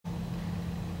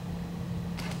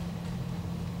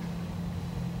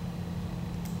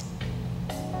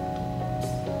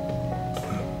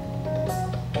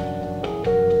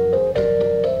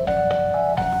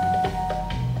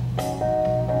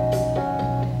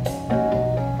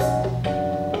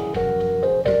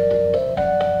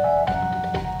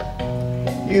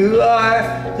You are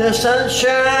the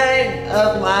sunshine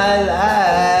of my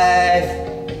life.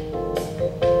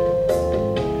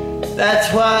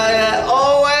 That's why I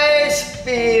always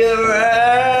be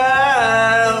around.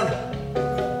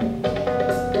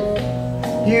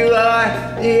 You are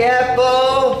the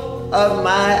apple of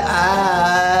my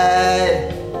eye.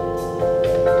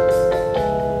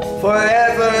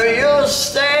 Forever you'll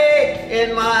stay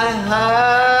in my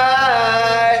heart.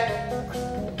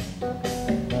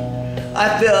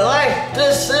 I feel like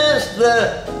this is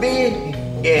the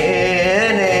beginning.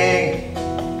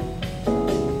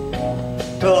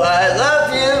 So I love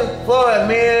you for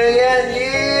 1,000,000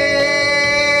 years.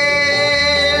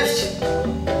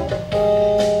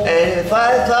 And if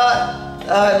I thought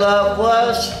our love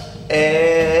was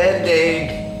ending,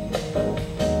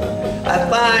 I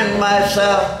find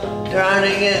myself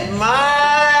drowning in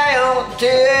my own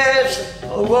tears.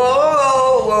 Whoa,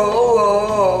 whoa, whoa,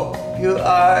 whoa. You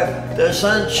are the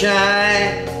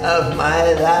sunshine of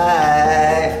my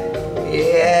life.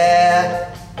 Yeah,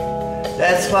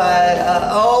 that's why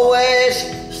I always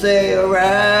stay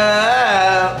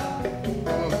around.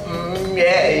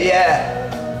 Yeah, yeah.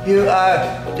 You are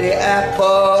the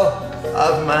apple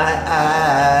of my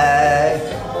eye.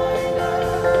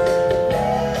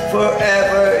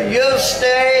 Forever you'll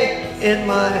stay in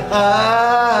my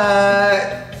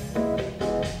heart.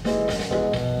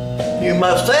 You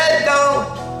must have known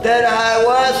that I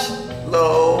was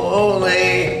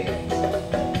lonely,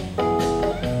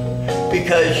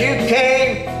 because you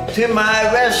came to my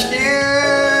rescue.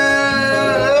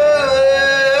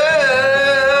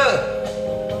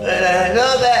 And I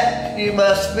know that you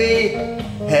must be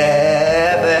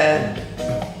heaven.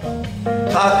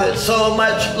 Talking so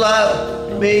much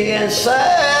love be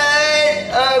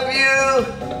inside of you.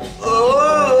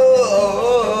 Oh,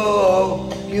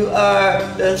 you are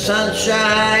the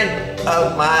sunshine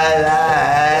of my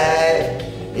life.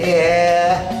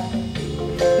 Yeah,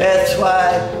 that's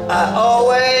why I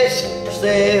always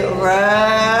stay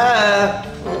around.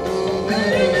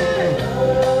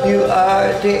 You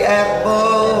are the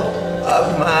apple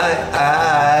of my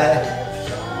eye.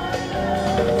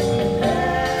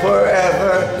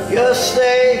 Forever you'll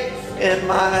stay in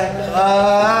my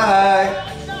heart.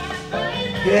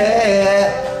 Yeah,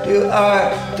 you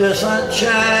are the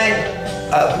sunshine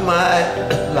of my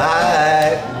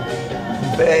life,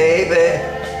 baby.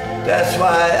 That's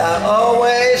why I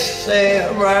always stay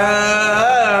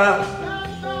around.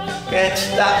 Can't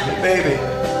stop me, baby.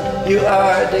 You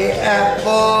are the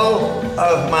apple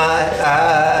of my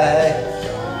eye.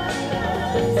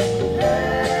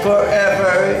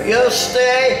 Forever you'll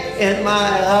stay in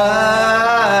my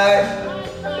heart.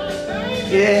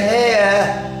 Yeah.